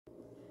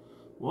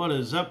What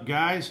is up,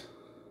 guys?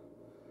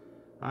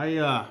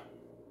 I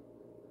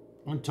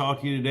want to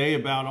talk to you today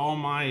about all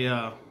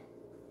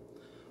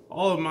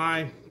of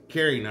my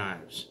carry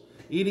knives,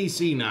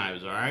 EDC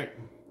knives. All right,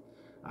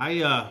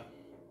 I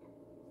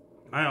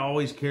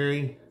always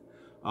carry.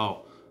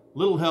 Oh,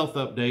 little health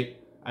update.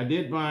 I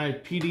did my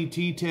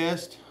PDT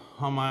test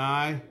on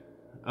my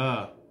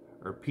eye,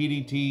 or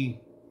PDT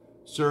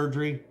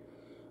surgery.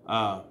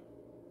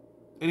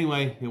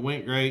 Anyway, it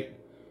went great.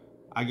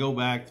 I go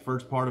back the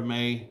first part of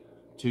May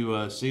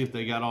to see if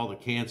they got all the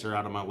cancer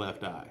out of my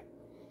left eye.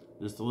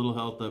 Just a little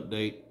health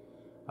update.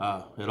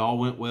 It all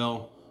went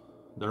well.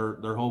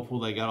 They're hopeful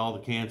they got all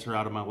the cancer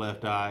out of my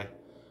left eye.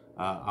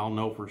 I'll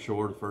know for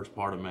sure the first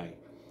part of May.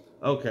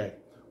 Okay,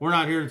 we're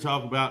not here to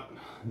talk about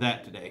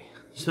that today.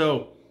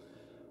 So,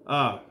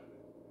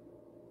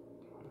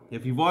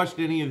 if you've watched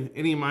any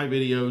of my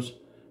videos,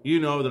 you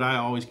know that I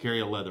always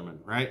carry a Leatherman,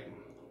 right?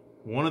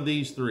 One of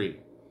these three,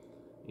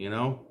 you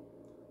know,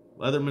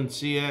 Leatherman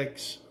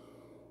CX,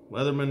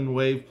 Leatherman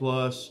Wave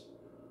Plus,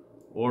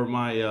 or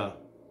my,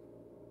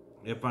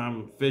 if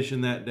I'm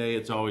fishing that day,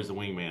 it's always the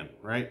Wingman,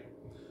 right?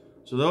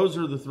 So those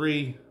are the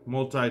three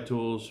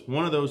multi-tools.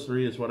 One of those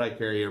three is what I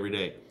carry every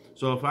day.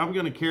 So if I'm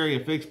going to carry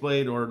a fixed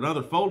blade or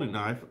another folding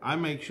knife, I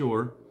make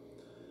sure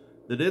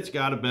that it's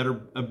got a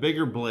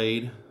bigger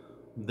blade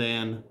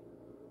than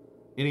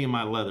any of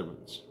my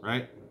Leathermans,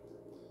 right?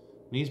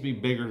 It needs to be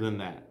bigger than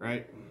that,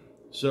 right?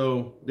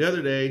 So the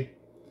other day,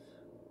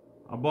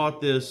 I bought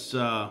this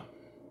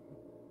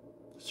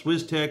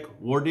Swiss-Tech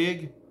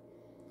Wardig,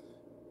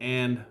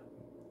 and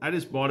I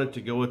just bought it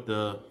to go with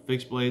the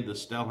fixed blade, the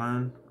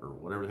Stelhorn, or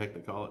whatever the heck they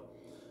call it,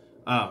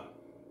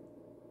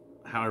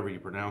 however you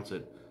pronounce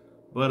it.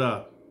 But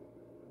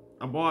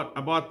I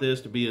bought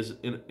this to be as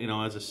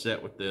as a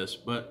set with this.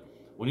 But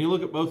when you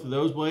look at both of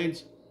those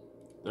blades,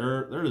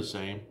 they're the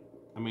same.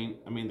 I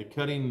mean the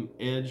cutting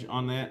edge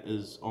on that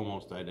is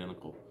almost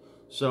identical.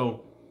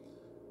 So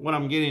what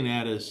I'm getting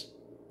at is,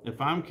 if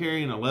I'm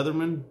carrying a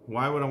Leatherman,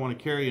 why would I want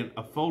to carry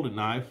a folded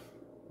knife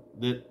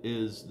that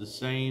is the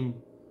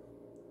same,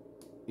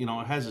 it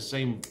has the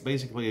same,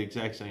 basically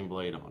exact same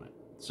blade on it?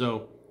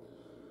 So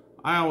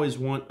I always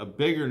want a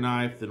bigger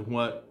knife than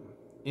what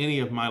any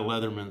of my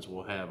Leathermans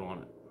will have on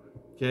it.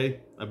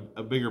 Okay,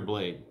 a bigger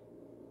blade.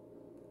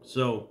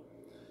 So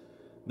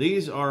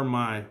these are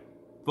my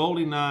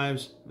folding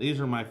knives. These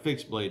are my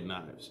fixed blade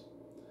knives.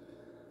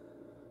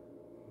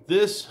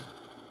 This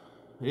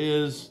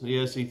is the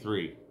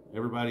SE3.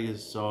 Everybody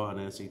has saw an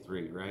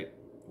SE3, right?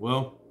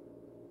 Well,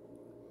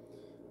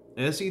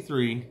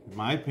 SE3, in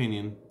my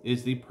opinion,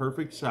 is the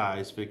perfect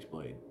size fixed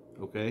blade,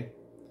 okay?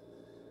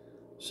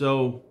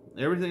 So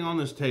everything on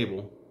this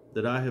table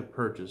that I have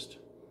purchased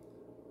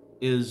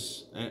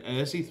is, an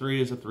SE3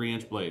 is a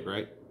 3-inch blade,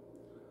 right?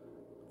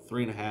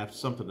 3.5,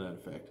 something to that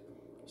effect.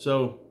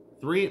 So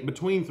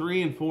between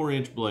 3 and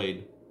 4-inch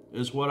blade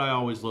is what I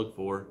always look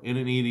for in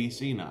an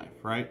EDC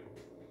knife, right?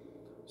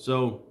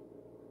 So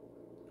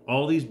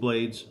all these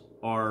blades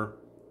are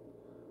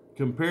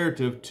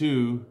comparative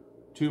to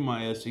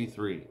my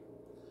SE3.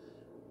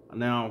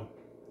 Now,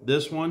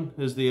 this one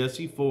is the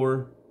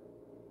SE4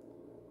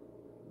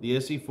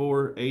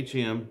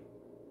 HM,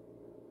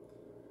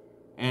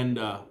 and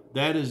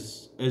that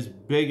is as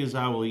big as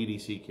I will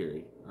EDC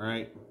carry, all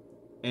right?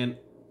 And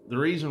the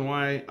reason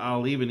why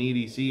I'll even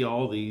EDC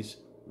all these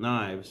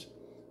knives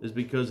is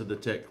because of the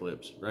tech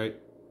clips, right?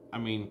 I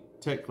mean,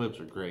 tech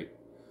clips are great.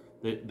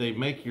 They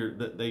make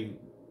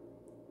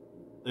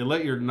they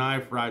let your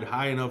knife ride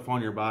high enough on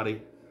your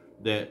body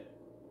that,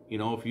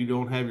 if you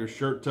don't have your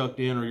shirt tucked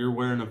in, or you're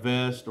wearing a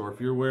vest, or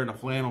if you're wearing a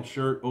flannel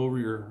shirt over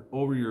your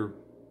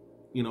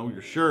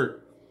your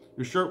shirt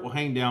will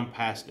hang down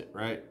past it,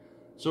 right?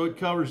 So it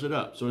covers it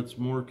up, so it's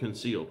more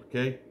concealed,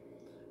 okay?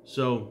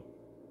 So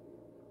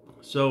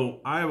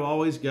I've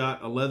always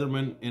got a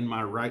Leatherman in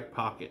my right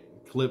pocket,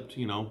 clipped,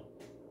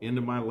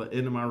 into my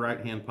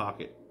right hand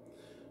pocket.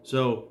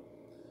 So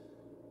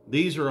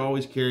these are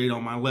always carried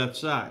on my left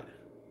side.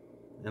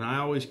 And I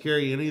always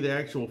carry any of the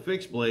actual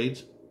fixed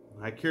blades.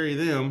 I carry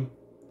them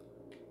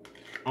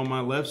on my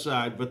left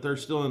side, but they're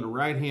still in the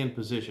right hand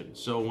position.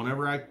 So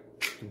whenever I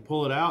can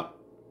pull it out,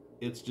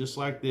 it's just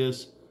like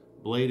this,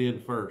 blade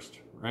in first,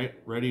 right?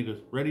 Ready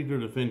to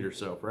defend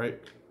yourself, right?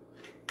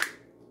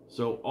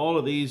 So all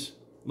of these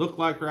look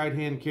like right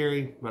hand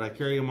carry, but I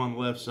carry them on the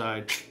left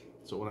side.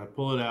 So when I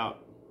pull it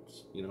out,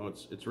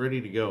 it's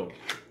ready to go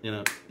in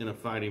a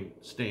fighting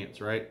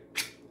stance, right?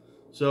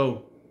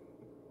 So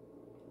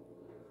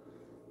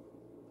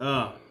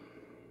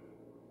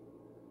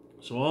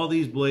all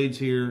these blades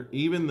here,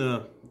 even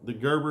the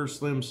Gerber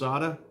Slim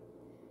Sada,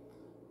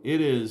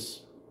 the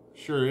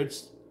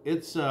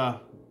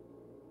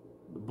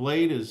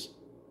blade is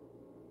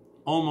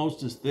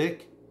almost as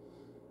thick,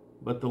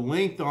 but the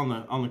length on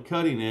the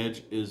cutting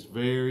edge is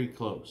very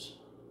close.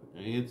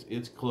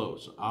 It's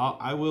close.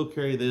 I will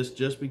carry this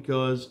just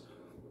because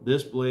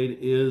this blade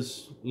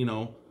is,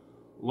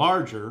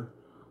 larger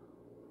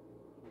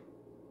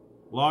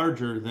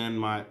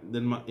than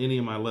any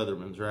of my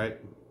Leathermans, right?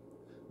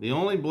 The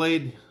only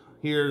blade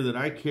here that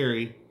I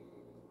carry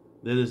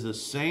that is the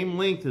same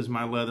length as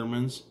my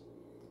Leatherman's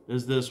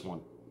is this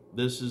one.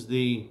 This is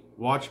the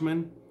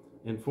Watchman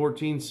in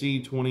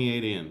 14C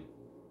 28N.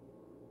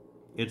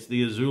 It's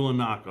the Izula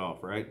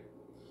knockoff, right?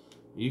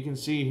 You can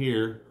see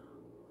here,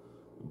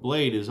 the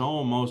blade is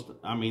almost,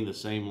 I mean, the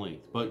same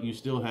length, but you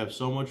still have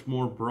so much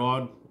more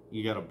broad.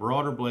 You got a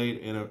broader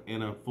blade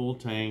and a full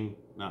tang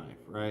knife,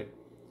 right?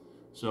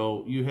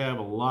 So you have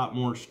a lot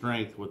more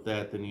strength with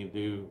that than you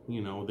do,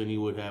 you know, than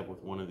you would have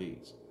with one of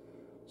these.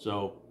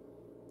 So,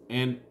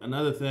 and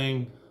another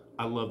thing,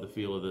 I love the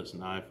feel of this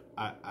knife.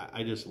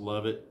 I just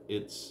love it.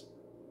 It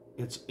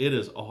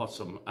is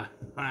awesome.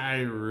 I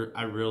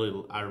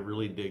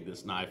really dig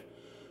this knife.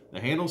 The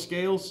handle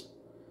scales,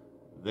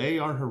 they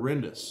are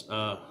horrendous.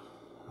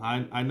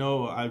 I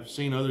know I've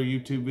seen other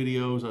YouTube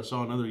videos. I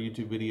saw another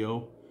YouTube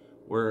video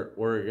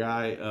where a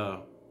guy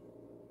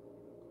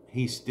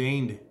he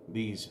stained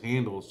these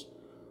handles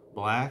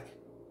black,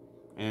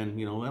 and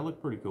you know that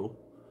looked pretty cool.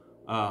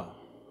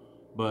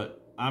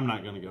 But I'm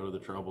not going to go to the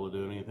trouble of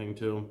doing anything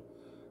to them.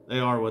 They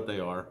are what they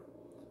are.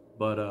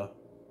 But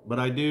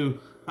I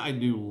do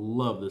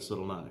love this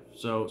little knife.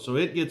 So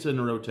it gets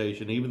into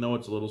rotation, even though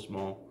it's a little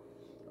small.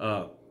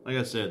 Like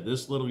I said,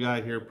 this little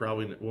guy here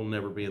probably will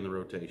never be in the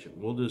rotation.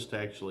 We'll just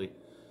actually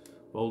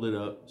fold it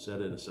up, set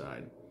it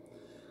aside.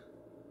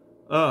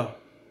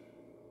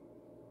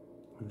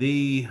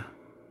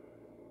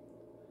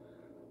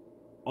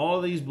 All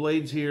of these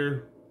blades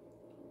here,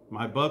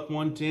 my Buck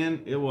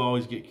 110, it will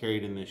always get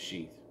carried in this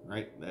sheath,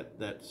 right?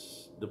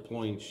 That's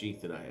deploying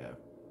sheath that I have.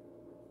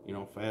 You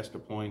know, fast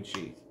deploying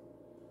sheath.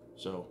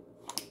 So,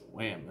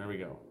 wham, there we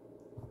go.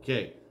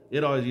 Okay,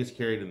 it always gets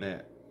carried in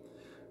that.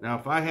 Now,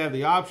 if I have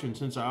the option,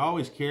 since I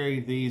always carry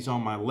these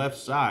on my left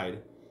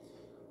side,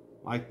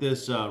 like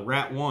this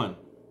Rat 1,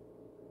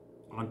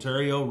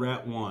 Ontario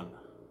Rat 1,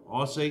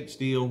 Aussate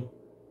steel,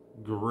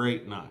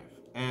 great knife,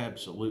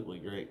 absolutely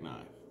great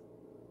knife.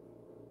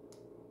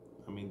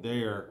 I mean,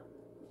 they're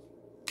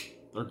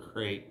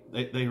great.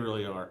 They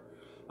really are.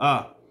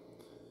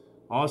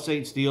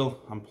 Aussate steel,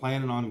 I'm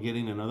planning on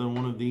getting another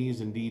one of these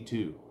in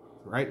D2.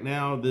 Right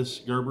now, this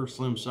Gerber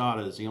Slim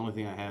Sada is the only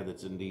thing I have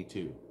that's in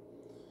D2.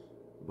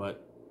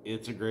 But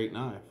it's a great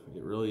knife.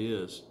 It really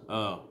is.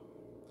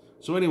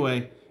 So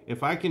anyway,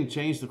 if I can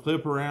change the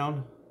clip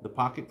around, the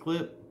pocket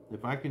clip,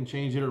 if I can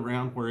change it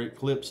around where it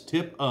clips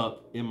tip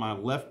up in my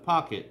left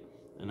pocket,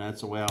 and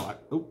that's the way I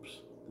like,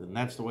 then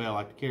that's the way I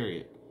like to carry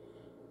it.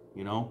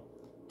 You know,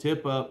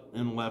 tip up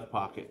in the left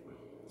pocket.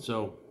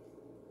 So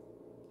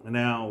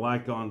now,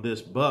 like on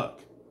this Buck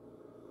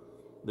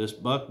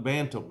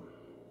Bantam,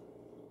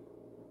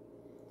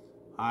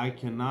 I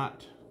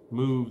cannot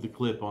move the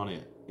clip on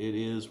it. It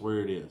is where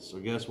it is. So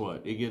guess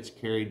what? It gets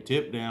carried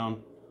tip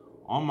down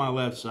on my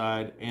left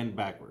side and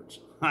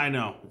backwards. I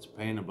know, it's a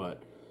pain in the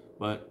butt.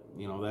 But,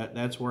 you know,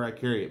 that's where I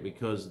carry it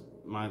because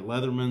my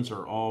Leathermans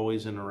are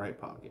always in the right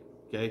pocket.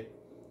 Okay?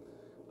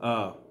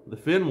 The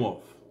Finn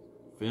Wolf.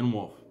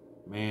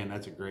 Man,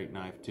 that's a great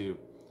knife too.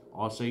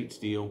 Aussate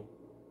steel.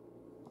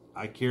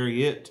 I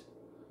carry it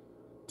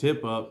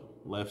tip up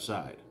left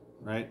side,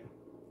 right?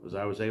 Because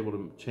I was able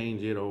to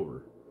change it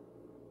over.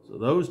 So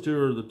those two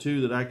are the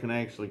two that I can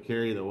actually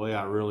carry the way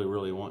I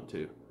really want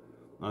to.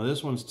 Now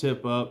this one's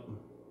tip up.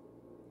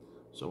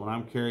 So when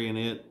I'm carrying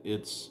it,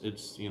 it's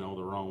you know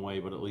the wrong way,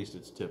 but at least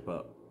it's tip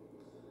up.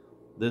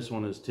 This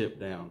one is tip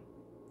down.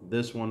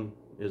 This one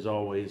is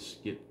always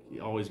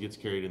gets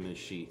carried in this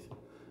sheath.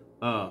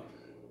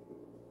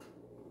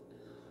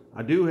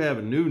 I do have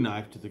a new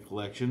knife to the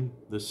collection,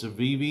 the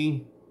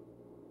Civivi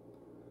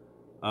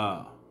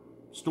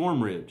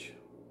Storm Ridge.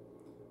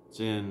 It's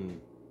in,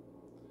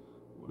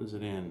 what is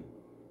it in?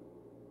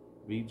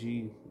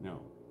 VG? No.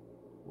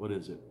 What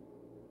is it?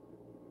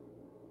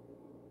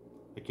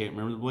 I can't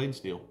remember the blade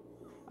steel.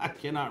 I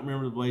cannot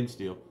remember the blade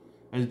steel.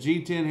 It has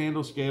G10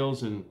 handle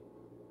scales and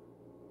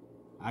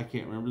I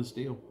can't remember the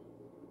steel.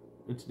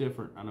 It's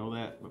different, I know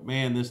that. But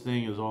man, this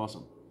thing is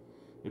awesome.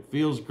 It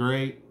feels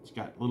great. It's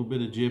got a little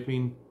bit of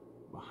jipping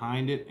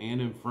behind it and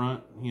in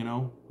front, you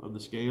know, of the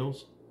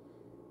scales.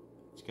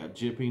 It's got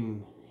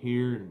jipping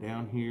here and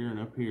down here and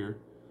up here.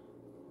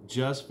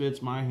 Just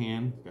fits my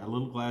hand. Got a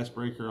little glass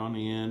breaker on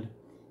the end.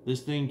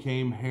 This thing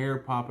came hair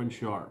popping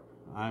sharp.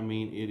 I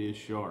mean, it is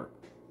sharp.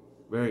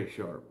 Very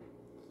sharp.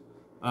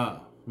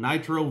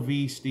 Nitro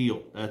V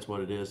steel. That's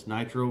what it is.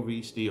 Nitro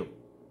V steel.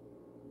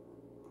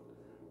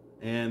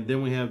 And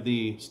then we have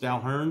the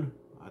Stalhern.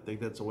 I think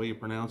that's the way you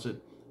pronounce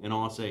it. In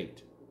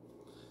Aussate.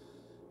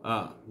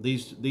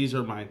 These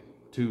are my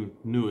two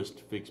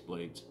newest fixed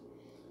blades.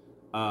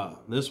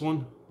 This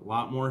one, a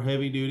lot more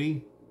heavy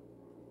duty.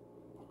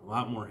 A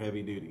lot more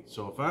heavy duty.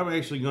 So if I'm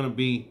actually going to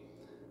be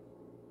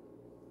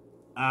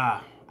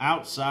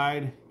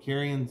outside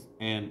carrying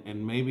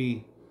and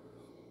maybe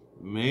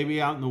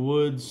out in the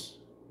woods,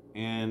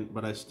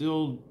 but I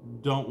still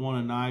don't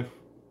want a knife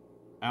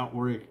out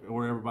where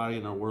everybody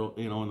in our world,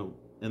 you know,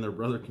 and their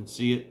brother can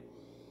see it,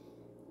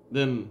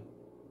 then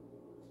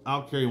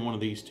I'll carry one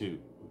of these two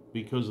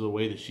because of the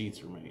way the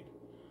sheaths are made.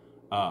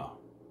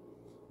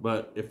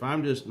 But if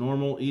I'm just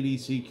normal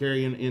EDC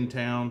carrying in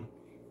town,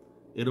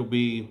 it'll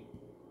be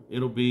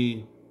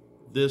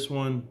this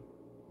one,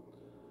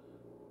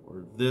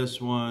 or this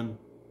one,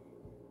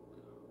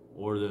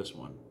 or this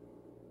one.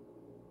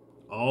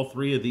 All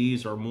three of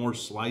these are more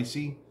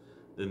slicey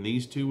than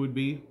these two would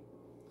be.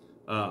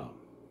 Now,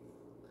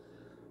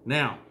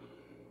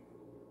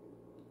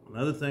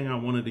 another thing I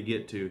wanted to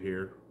get to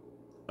here,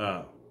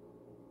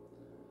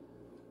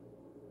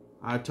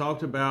 I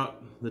talked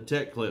about the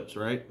tech clips,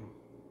 right?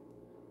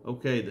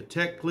 Okay, the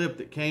tech clip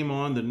that came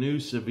on the new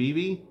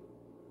Civivi,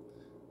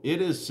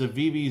 it is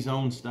Civivi's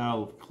own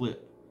style of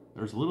clip.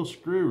 There's a little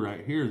screw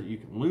right here that you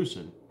can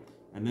loosen,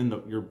 and then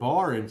your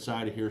bar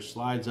inside of here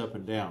slides up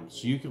and down.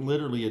 So you can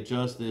literally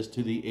adjust this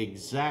to the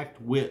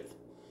exact width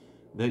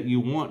that you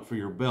want for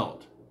your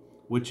belt,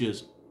 which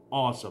is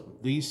awesome.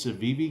 These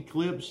Civivi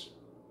clips,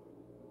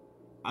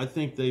 I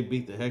think they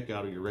beat the heck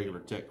out of your regular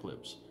tech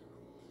clips.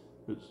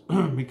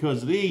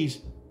 Because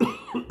these,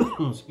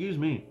 excuse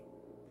me,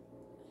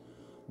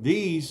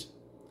 these,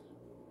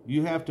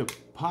 you have to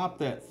pop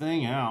that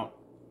thing out,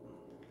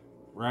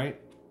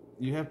 right?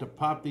 You have to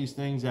pop these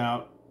things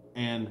out,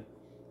 and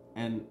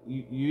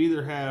you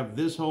either have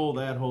this hole,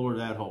 that hole, or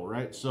that hole,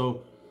 right?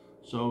 So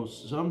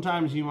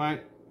sometimes you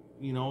might,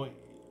 you know,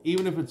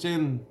 even if it's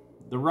in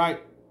the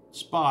right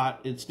spot,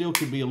 it still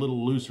could be a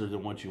little looser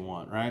than what you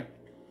want, right?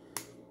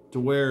 To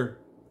where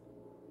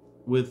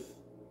with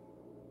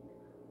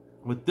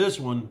this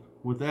one,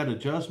 with that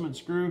adjustment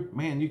screw,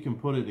 man, you can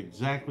put it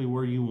exactly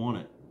where you want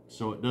it,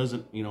 so it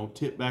doesn't, you know,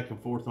 tip back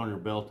and forth on your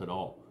belt at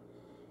all.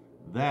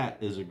 That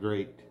is a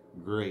great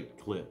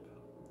clip.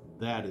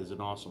 That is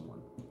an awesome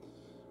one.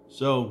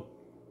 So,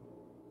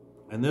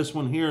 and this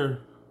one here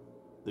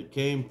that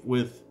came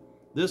with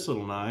this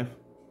little knife,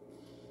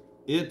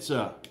 it's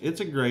a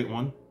great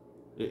one.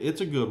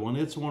 It's a good one.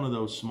 It's one of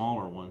those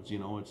smaller ones, you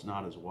know, it's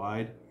not as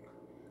wide.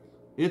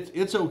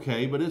 It's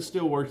okay, but it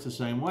still works the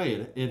same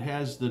way. It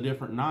has the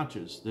different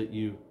notches that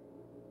you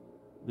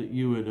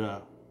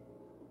would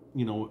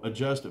you know,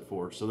 adjust it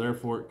for. So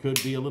therefore it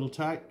could be a little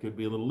tight, could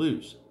be a little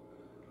loose.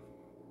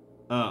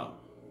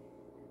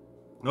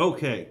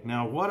 Okay,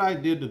 now what I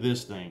did to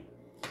this thing,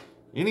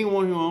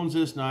 anyone who owns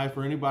this knife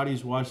or anybody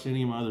who's watched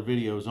any of my other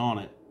videos on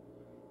it,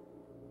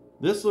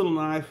 this little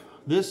knife,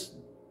 this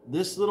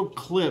little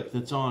clip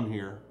that's on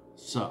here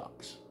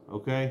sucks,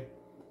 okay?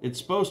 It's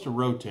supposed to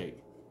rotate.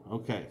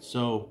 Okay,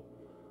 so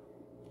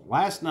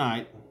last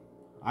night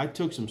I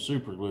took some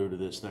super glue to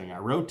this thing. I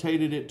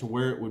rotated it to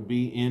where it would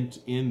be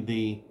in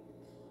the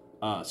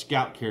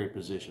scout carry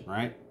position,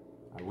 right?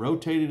 I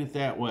rotated it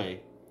that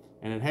way,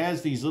 and it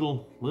has these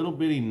little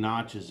bitty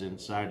notches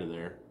inside of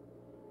there.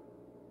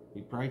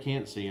 You probably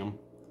can't see them,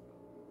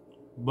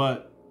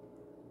 but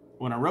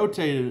when I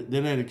rotated it,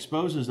 then it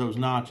exposes those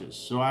notches.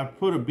 So I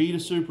put a bead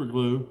of super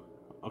glue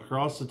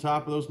across the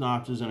top of those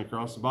notches and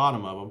across the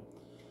bottom of them.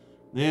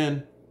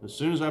 Then as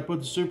soon as I put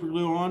the super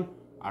glue on,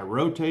 I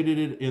rotated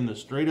it in the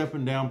straight up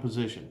and down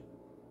position.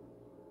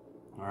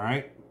 All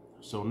right,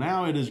 so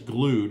now it is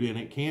glued and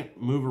it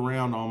can't move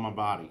around on my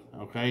body.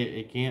 Okay,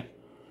 it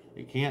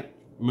can't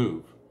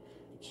move.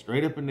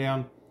 Straight up and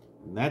down.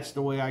 And that's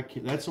the way I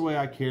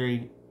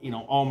carry, you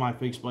know, all my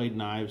fixed blade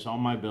knives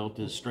on my belt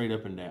is straight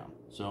up and down.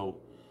 So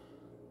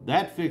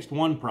that fixed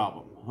one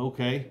problem.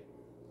 Okay.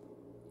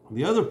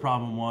 The other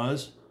problem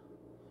is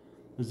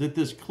that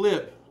this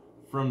clip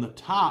from the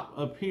top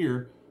up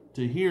here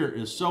to here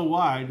is so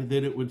wide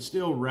that it would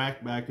still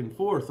rack back and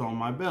forth on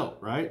my belt,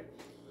 right?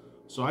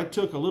 So I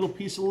took a little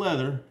piece of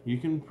leather, you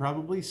can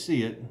probably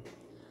see it.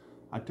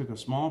 I took a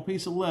small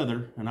piece of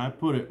leather and I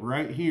put it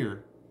right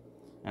here,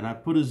 and I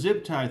put a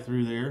zip tie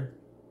through there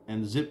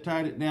and zip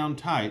tied it down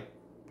tight.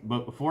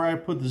 But before I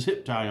put the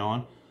zip tie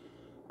on,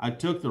 I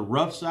took the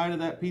rough side of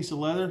that piece of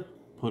leather,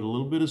 put a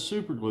little bit of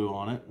super glue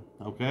on it,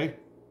 okay?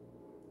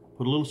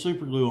 Put a little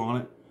super glue on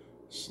it,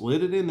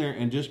 slid it in there,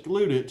 and just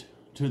glued it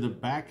to the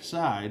back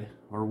side,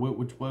 or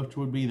which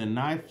would be the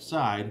knife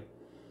side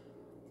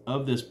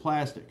of this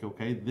plastic,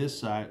 okay? This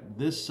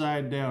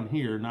side down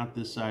here, not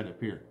this side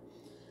up here.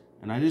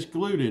 And I just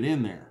glued it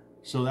in there.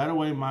 So that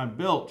way my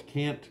belt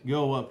can't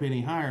go up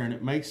any higher, and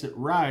it makes it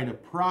ride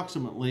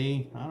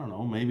approximately, I don't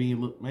know,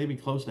 maybe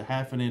close to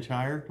half an inch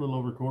higher, a little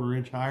over a quarter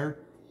inch higher.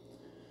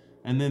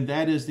 And then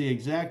that is the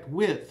exact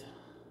width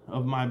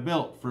of my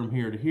belt from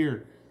here to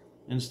here,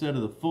 instead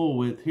of the full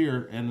width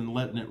here and then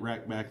letting it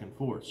rack back and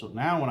forth. So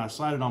now when I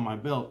slide it on my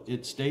belt,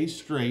 it stays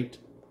straight.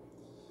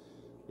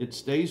 It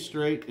stays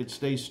straight. It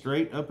stays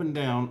straight up and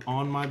down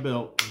on my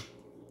belt,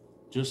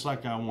 just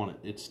like I want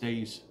it. It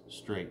stays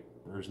straight.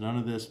 There's none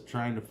of this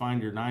trying to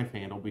find your knife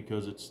handle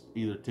because it's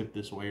either tipped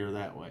this way or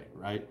that way,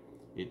 right?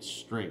 It's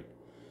straight.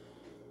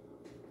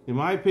 In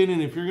my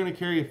opinion, if you're going to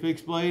carry a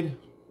fixed blade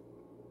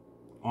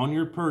on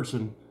your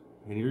person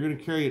and you're going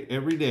to carry it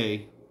every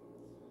day,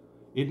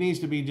 it needs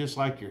to be just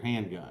like your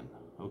handgun,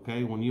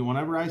 okay?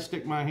 Whenever I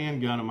stick my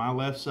handgun on my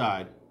left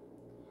side,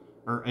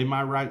 or in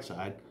my right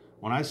side,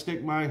 when I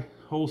stick my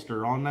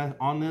holster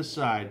on this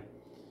side,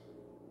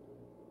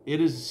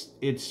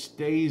 it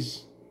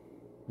stays,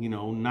 you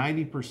know,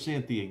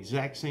 90% the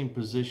exact same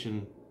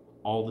position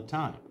all the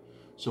time.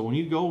 So when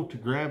you go to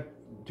grab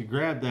to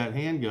grab that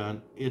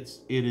handgun,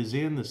 it is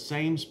in the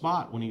same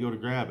spot when you go to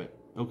grab it.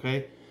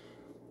 Okay,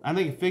 I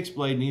think a fixed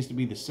blade needs to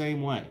be the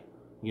same way.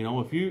 You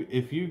know, if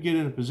you get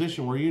in a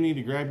position where you need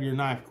to grab your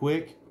knife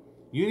quick,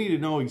 you need to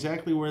know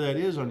exactly where that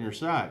is on your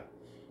side.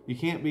 You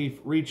can't be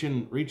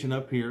reaching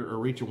up here or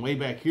reaching way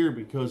back here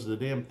because the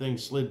damn thing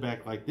slid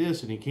back like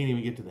this and you can't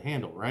even get to the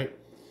handle, right?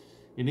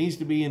 It needs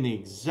to be in the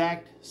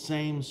exact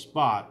same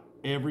spot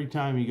every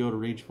time you go to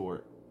reach for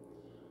it.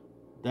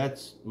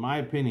 That's my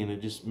opinion.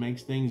 It just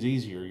makes things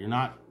easier. You're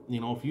not, you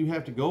know, if you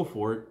have to go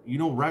for it, you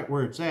know right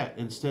where it's at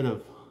instead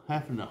of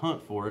having to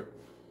hunt for it,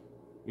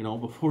 you know,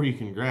 before you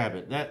can grab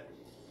it.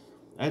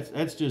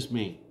 That's just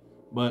me.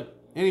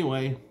 But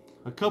anyway,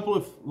 a couple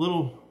of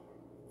little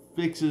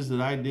fixes that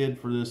I did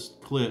for this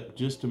clip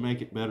just to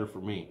make it better for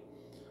me.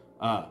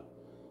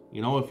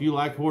 You know, if you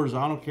like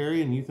horizontal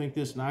carry and you think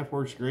this knife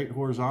works great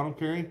horizontal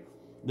carry,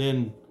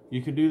 then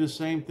you could do the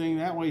same thing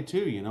that way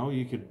too. You know,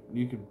 you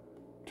could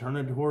turn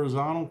it to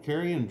horizontal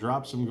carry and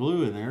drop some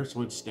glue in there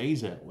so it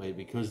stays that way,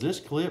 because this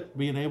clip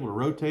being able to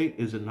rotate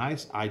is a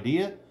nice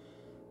idea,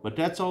 but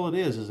that's all it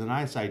is a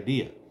nice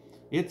idea.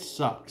 It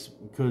sucks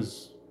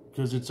because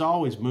it's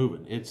always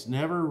moving. It's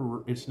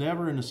never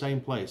in the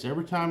same place.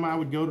 Every time I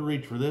would go to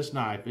reach for this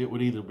knife, it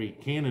would either be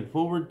canted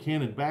forward,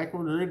 canted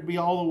backward, or it'd be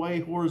all the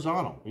way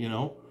horizontal, you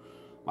know,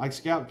 like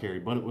scout carry,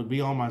 but it would be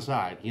on my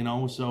side, you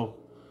know. So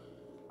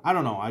I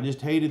don't know, I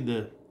just hated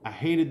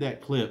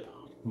that clip.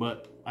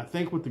 But I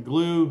think with the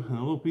glue and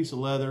a little piece of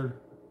leather,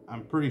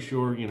 I'm pretty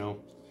sure, you know,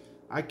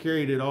 I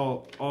carried it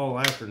all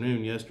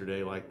afternoon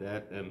yesterday like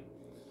that, and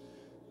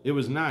it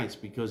was nice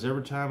because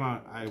every time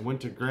I went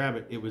to grab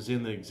it, it was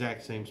in the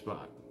exact same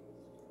spot.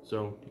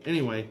 So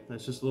anyway,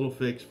 that's just a little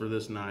fix for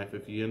this knife.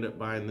 If you end up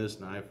buying this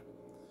knife,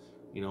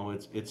 you know,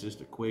 it's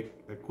just a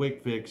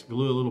quick fix.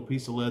 Glue a little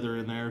piece of leather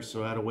in there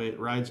so that way it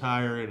rides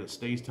higher and it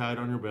stays tight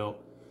on your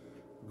belt.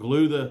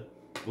 Glue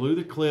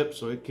the clip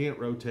so it can't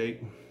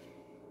rotate.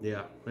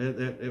 Yeah,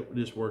 it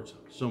just works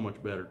so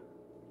much better.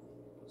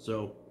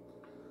 So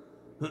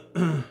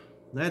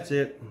that's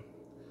it.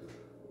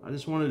 I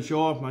just wanted to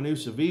show off my new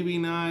Civivi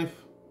knife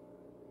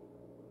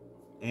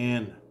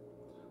and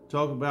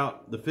talk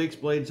about the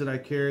fixed blades that I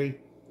carry.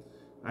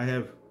 I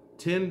have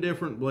 10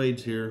 different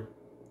blades here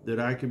that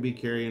I could be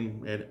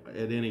carrying at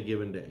any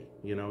given day.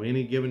 You know,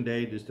 any given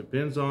day, just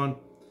depends on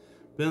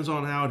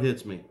how it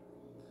hits me.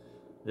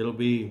 It'll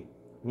be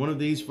one of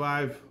these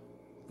 5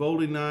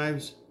 folding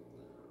knives,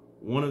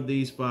 one of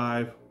these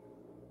 5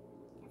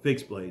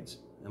 fixed blades.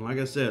 And like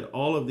I said,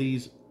 all of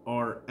these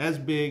are as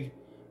big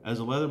as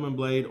a Leatherman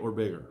blade or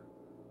bigger.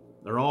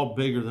 They're all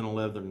bigger than a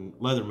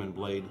Leatherman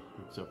blade,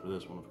 except for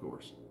this one, of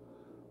course.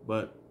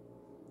 But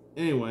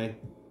anyway,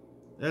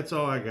 that's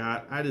all I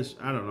got. I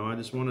don't know, I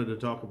just wanted to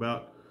talk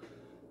about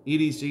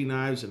EDC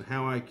knives and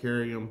how I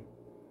carry them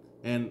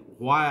and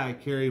why I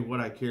carry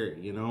what I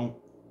carry. You know,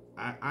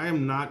 I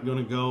am not going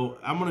to go,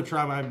 I'm going to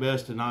try my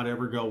best to not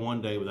ever go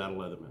one day without a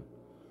Leatherman.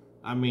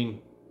 I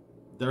mean,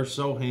 they're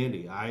so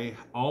handy. I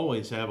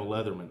always have a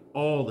Leatherman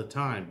all the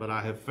time, but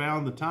I have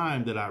found the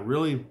time that I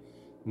really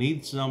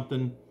need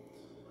something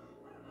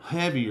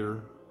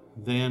heavier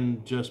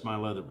than just my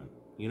Leatherman.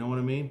 You know what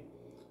I mean?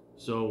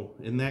 So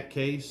in that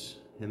case,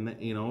 and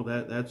you know,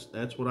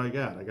 that's what I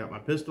got. I got my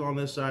pistol on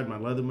this side, my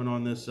Leatherman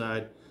on this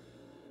side,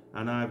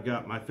 and I've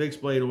got my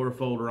fixed blade order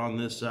folder on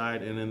this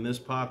side, and in this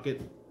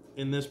pocket,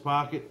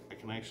 I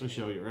can actually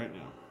show you right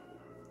now.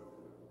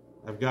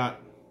 I've got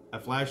a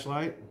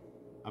flashlight.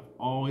 I've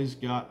always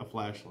got a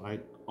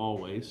flashlight,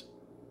 always.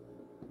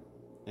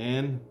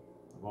 And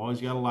I've always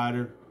got a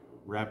lighter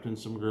wrapped in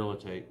some Gorilla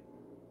Tape.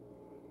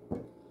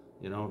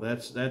 You know,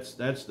 that's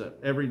the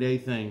everyday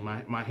thing.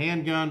 My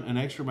handgun, an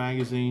extra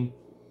magazine,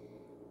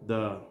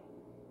 a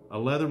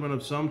Leatherman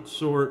of some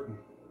sort,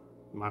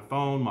 my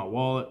phone, my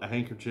wallet, a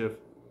handkerchief,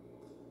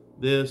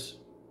 this,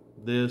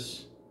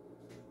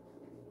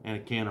 and a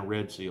can of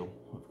Red Seal,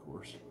 of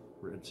course,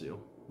 Red Seal.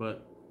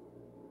 But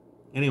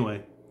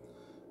anyway,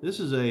 this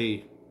is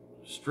a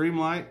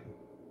Streamlight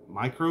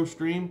Micro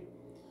Stream.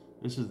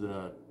 This is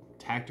the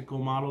tactical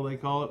model, they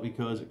call it,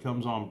 because it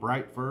comes on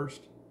bright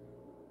first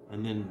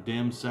and then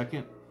dim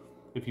second.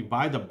 If you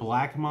buy the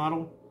black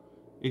model,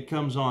 it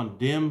comes on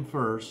dim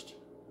first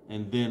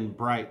and then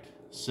bright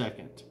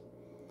second.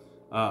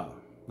 I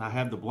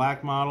have the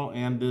black model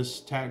and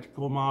this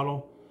tactical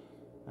model,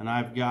 and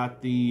I've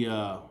got the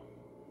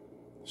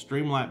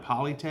Streamlight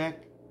Polytech.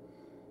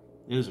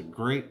 It is a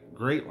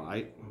great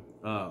light.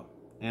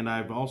 And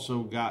I've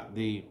also got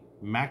the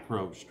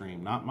Macro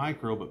Stream, not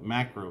micro, but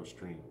Macro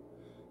Stream.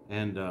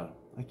 And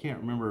I can't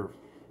remember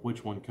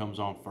which one comes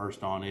on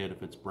first on it,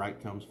 if it's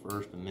bright comes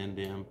first and then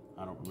dim.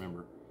 I don't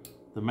remember.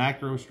 The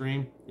Macro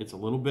Stream, it's a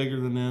little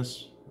bigger than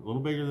this, a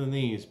little bigger than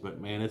these,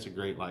 but man, it's a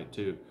great light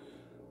too.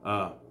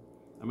 I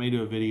may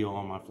do a video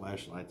on my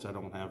flashlights. I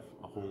don't have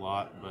a whole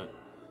lot,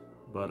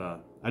 but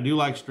I do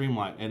like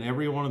Streamlight, and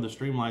every one of the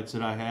Streamlights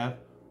that I have,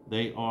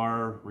 they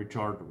are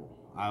rechargeable.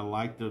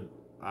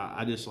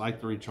 I just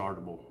like the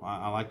rechargeable.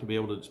 I like to be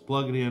able to just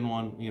plug it in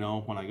you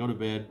know, when I go to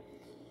bed.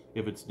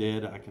 If it's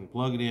dead, I can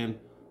plug it in,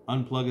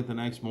 unplug it the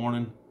next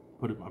morning,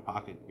 put it in my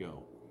pocket,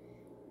 go.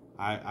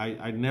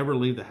 I never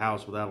leave the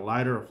house without a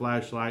lighter, a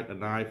flashlight, a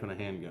knife, and a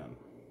handgun.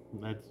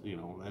 That's, you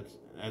know,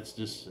 that's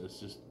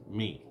just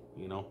me,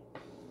 you know.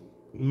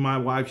 My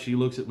wife, she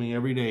looks at me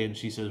every day and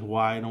she says,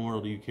 why in the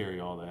world do you carry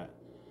all that?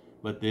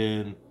 But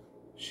then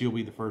she'll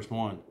be the first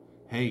one.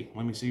 Hey,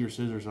 let me see your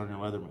scissors on your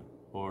Leatherman.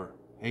 Or,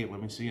 hey,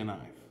 let me see a knife.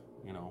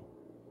 You know,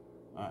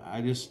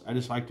 I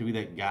just like to be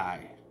that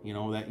guy. You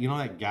know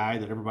that guy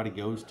that everybody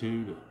goes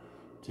to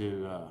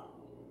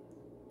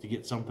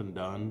get something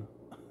done.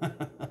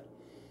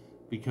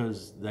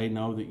 Because they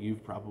know that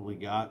you've probably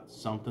got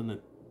something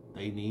that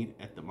they need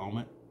at the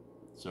moment.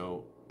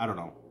 So, I don't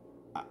know.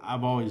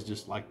 I've always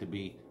just liked to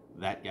be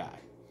that guy.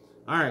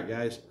 All right,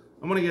 guys.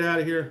 I'm going to get out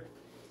of here.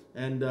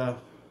 And,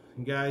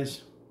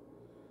 guys,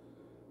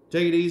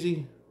 take it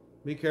easy.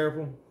 Be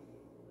careful.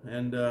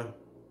 And, if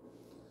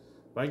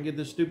I can get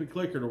this stupid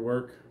clicker to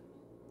work,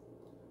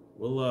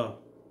 we'll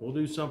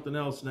do something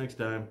else next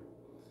time.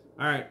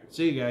 All right.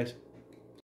 See you guys.